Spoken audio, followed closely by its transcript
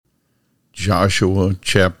Joshua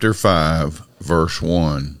chapter 5, verse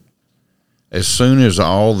 1. As soon as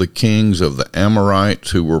all the kings of the Amorites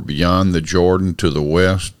who were beyond the Jordan to the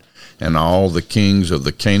west, and all the kings of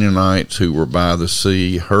the Canaanites who were by the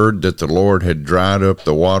sea, heard that the Lord had dried up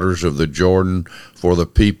the waters of the Jordan for the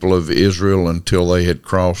people of Israel until they had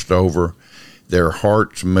crossed over, their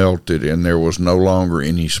hearts melted, and there was no longer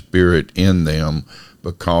any spirit in them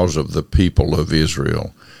because of the people of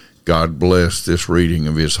Israel. God bless this reading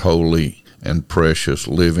of his holy and precious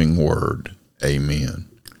living word. Amen.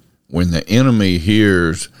 When the enemy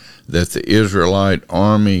hears that the Israelite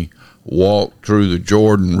army walked through the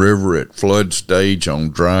Jordan River at flood stage on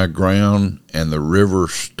dry ground, and the river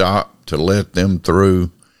stopped to let them through,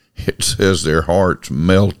 it says their hearts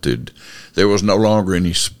melted. There was no longer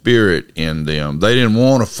any spirit in them. They didn't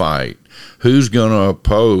want to fight. Who's going to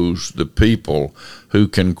oppose the people who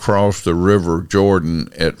can cross the river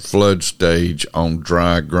Jordan at flood stage on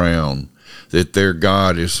dry ground? That their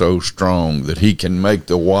God is so strong that he can make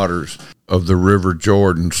the waters of the river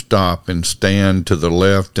Jordan stop and stand to the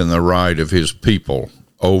left and the right of his people,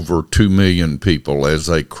 over 2 million people, as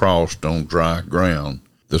they crossed on dry ground.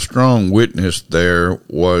 The strong witness there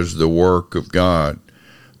was the work of God,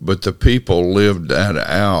 but the people lived that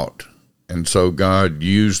out, and so God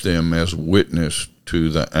used them as witness to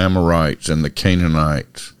the Amorites and the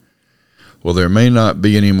Canaanites. Well, there may not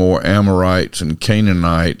be any more Amorites and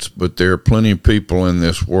Canaanites, but there are plenty of people in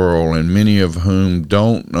this world, and many of whom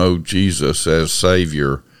don't know Jesus as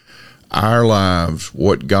Savior. Our lives,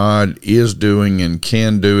 what God is doing and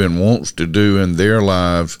can do and wants to do in their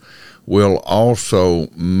lives, will also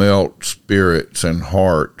melt spirits and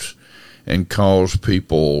hearts and cause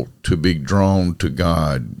people to be drawn to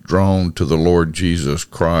God, drawn to the Lord Jesus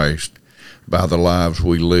Christ by the lives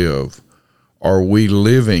we live. Are we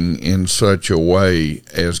living in such a way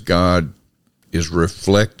as God is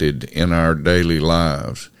reflected in our daily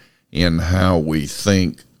lives, in how we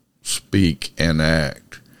think, speak, and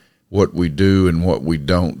act, what we do and what we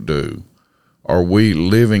don't do? Are we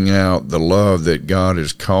living out the love that God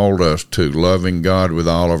has called us to, loving God with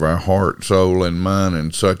all of our heart, soul, and mind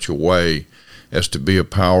in such a way as to be a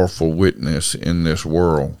powerful witness in this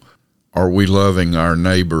world? Are we loving our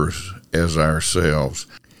neighbors as ourselves?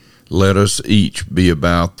 Let us each be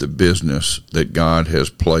about the business that God has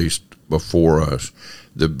placed before us,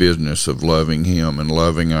 the business of loving him and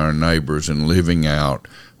loving our neighbors and living out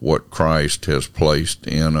what Christ has placed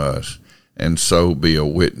in us, and so be a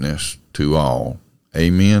witness to all.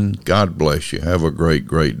 Amen. God bless you. Have a great,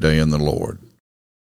 great day in the Lord.